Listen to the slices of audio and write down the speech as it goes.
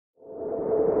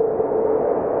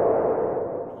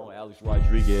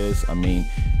Rodriguez, I mean,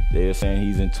 they're saying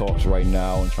he's in talks right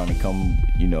now and trying to come,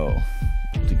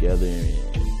 together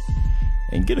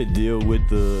and get a deal with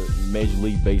the Major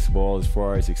League Baseball as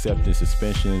far as accepting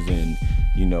suspensions. And,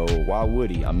 why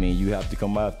would he? I mean, you have to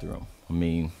come after him. I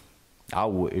mean, I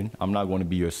wouldn't. I'm not going to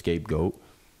be your scapegoat.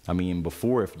 I mean,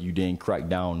 before, if you didn't crack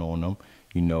down on him,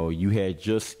 you had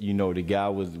just, the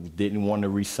guy didn't want to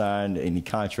re-sign any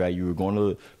contract. You were going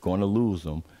to lose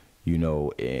him,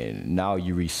 and now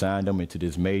you re-signed him into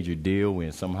this major deal,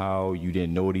 and somehow you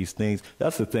didn't know these things.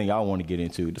 That's the thing I want to get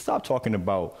into. Stop talking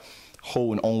about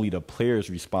holding only the players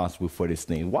responsible for this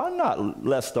thing. Why not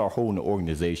let's start holding the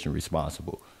organization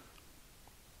responsible?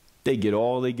 They get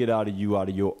all they get out of you, out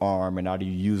of your arm, and out of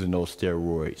you using those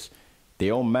steroids. They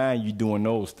don't mind you doing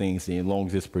those things as long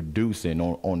as it's producing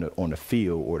on the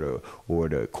field or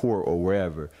the court or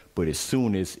wherever. But as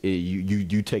soon as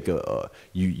you take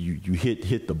you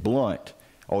hit the blunt,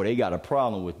 oh, they got a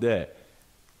problem with that.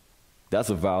 That's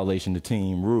a violation of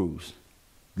team rules.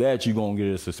 That you're gonna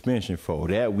get a suspension for.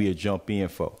 That we'll jump in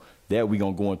for. That we're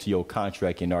gonna go into your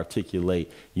contract and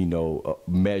articulate,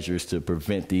 measures to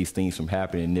prevent these things from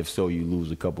happening. And if so, you lose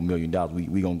a couple $1 million.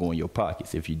 We gonna go in your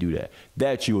pockets if you do that.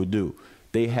 That you will do.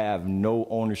 They have no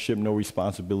ownership, no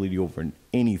responsibility over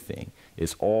anything.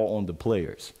 It's all on the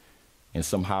players. And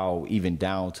somehow even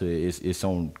down to its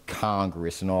own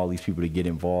Congress and all these people to get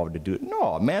involved to do it.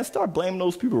 No, man, start blaming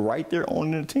those people right there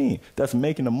on the team that's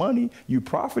making the money. You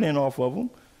profiting off of them.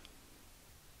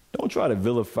 Don't try to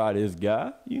vilify this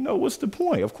guy. What's the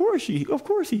point? Of course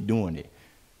he doing it.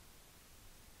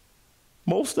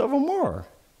 Most of them are.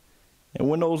 And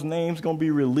when those names going to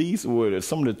be released or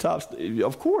some of the tops,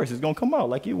 of course, it's going to come out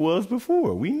like it was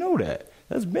before. We know that.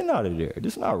 That's been out of there.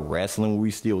 This is not wrestling where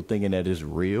we still thinking that it's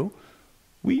real.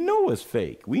 We know it's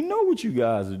fake. We know what you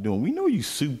guys are doing. We know you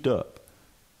souped up.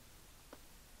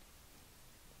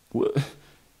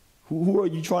 Who are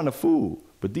you trying to fool?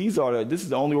 But this is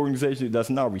the only organization that's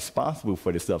not responsible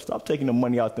for this stuff. Stop taking the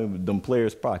money out them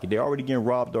players' pocket. They're already getting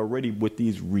robbed already with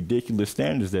these ridiculous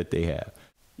standards that they have.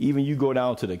 Even you go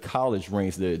down to the college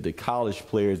ranks, the college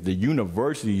players, the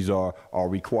universities are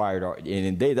required,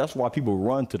 and that's why people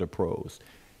run to the pros.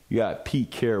 You got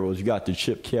Pete Carrolls, you got the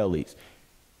Chip Kellys.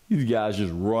 These guys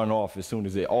just run off as soon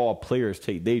as all players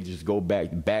they just go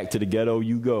back to the ghetto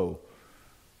you go.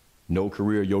 No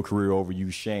career, your career over,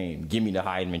 you shame. Give me the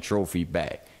Heisman Trophy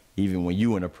back, even when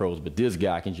you in the pros. But this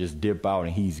guy can just dip out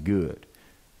and he's good.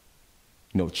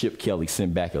 Chip Kelly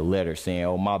sent back a letter saying,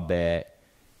 oh, my bad.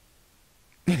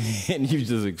 And you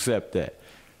just accept that.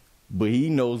 But he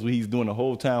knows what he's doing the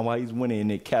whole time while he's winning,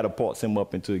 and it catapults him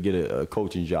up into get a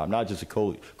coaching job. Not just a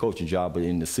coaching job, but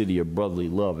in the city of brotherly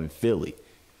love in Philly.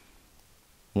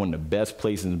 One of the best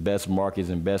places, and best markets,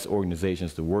 and best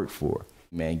organizations to work for.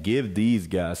 Man, give these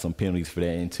guys some penalties for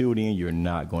that. Until then, you're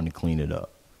not going to clean it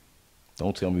up.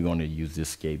 Don't tell me you're going to use this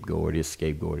scapegoat or this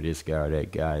guy or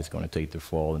that guy is going to take the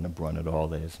fall and the brunt of all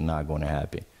that. It's not going to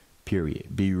happen,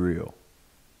 period. Be real.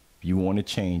 If you want to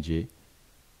change it,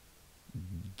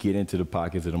 get into the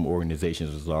pockets of them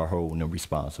organizations that are holding them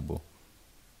responsible.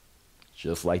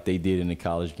 Just like they did in the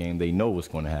college game, they know what's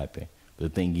going to happen. The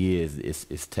thing is,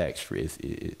 it's tax-free.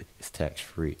 It's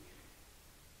tax-free.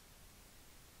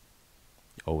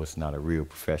 Oh, it's not a real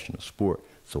professional sport.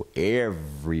 So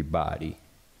everybody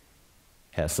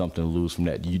has something to lose from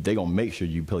that. They're going to make sure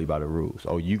you play by the rules.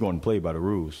 Oh, you're going to play by the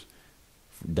rules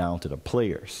down to the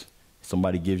players.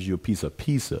 Somebody gives you a piece of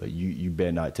pizza, you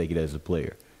better not take it as a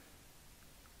player.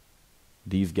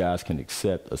 These guys can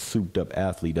accept a souped-up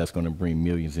athlete that's going to bring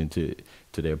millions into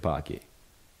their pocket.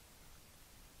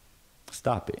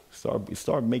 Stop it.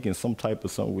 Start making some type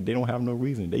of something where they don't have no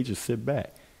reason. They just sit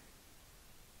back.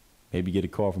 Maybe get a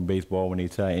call from baseball when they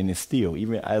tie. And it's still,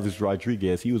 even Alex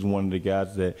Rodriguez, he was one of the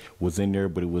guys that was in there,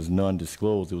 but it was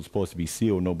non-disclosed. It was supposed to be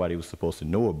sealed. Nobody was supposed to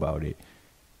know about it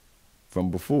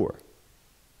from before.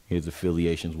 His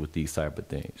affiliations with these type of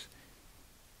things.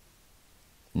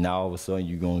 Now all of a sudden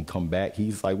you're going to come back.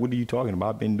 He's like, what are you talking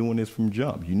about? I've been doing this from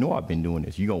jump. You know I've been doing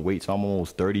this. You're going to wait till I'm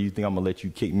almost 30. You think I'm going to let you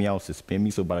kick me out, suspend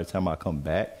me, so by the time I come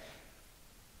back,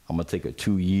 I'm going to take a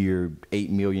 2-year, $8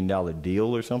 million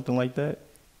deal or something like that?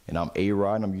 And I'm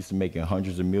A-Rod, and I'm used to making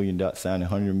hundreds of million dollars, signing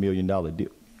 $100 million deal.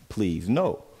 Please,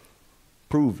 no.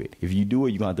 Prove it. If you do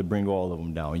it, you're going to have to bring all of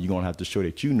them down. You're going to have to show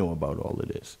that you know about all of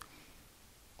this.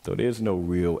 So there's no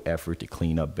real effort to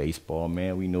clean up baseball,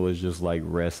 man. We know it's just like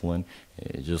wrestling,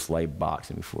 and just like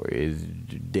boxing before. It's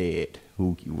dead.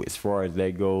 As far as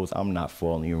that goes, I'm not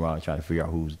falling around trying to figure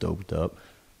out who's doped up.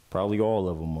 Probably all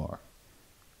of them are.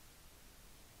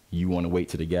 You want to wait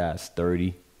till the guy's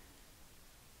 30?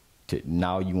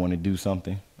 Now you want to do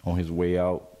something on his way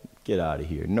out? Get out of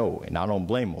here. No, and I don't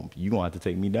blame him. You're going to have to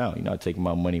take me down. You're not taking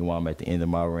my money while I'm at the end of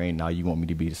my reign. Now you want me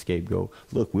to be the scapegoat.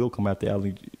 Look, we'll come after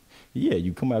Allen. Yeah,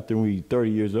 you come after when you're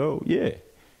 30 years old. Yeah.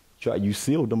 You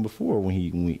sealed him before when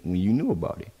you knew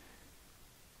about it.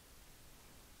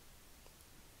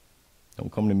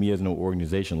 Don't come to me as no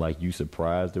organization like you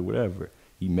surprised or whatever.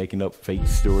 He making up fake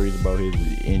stories about his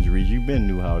injuries. You been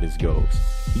knew how this goes.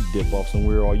 He dip off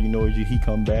somewhere, all you know is he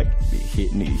come back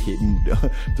hitting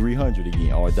 300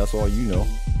 again. All right, that's all you know.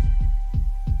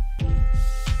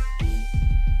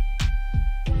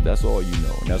 That's all you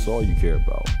know, and that's all you care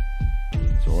about.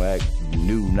 So don't act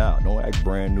new now. Don't act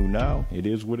brand new now. It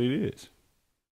is what it is.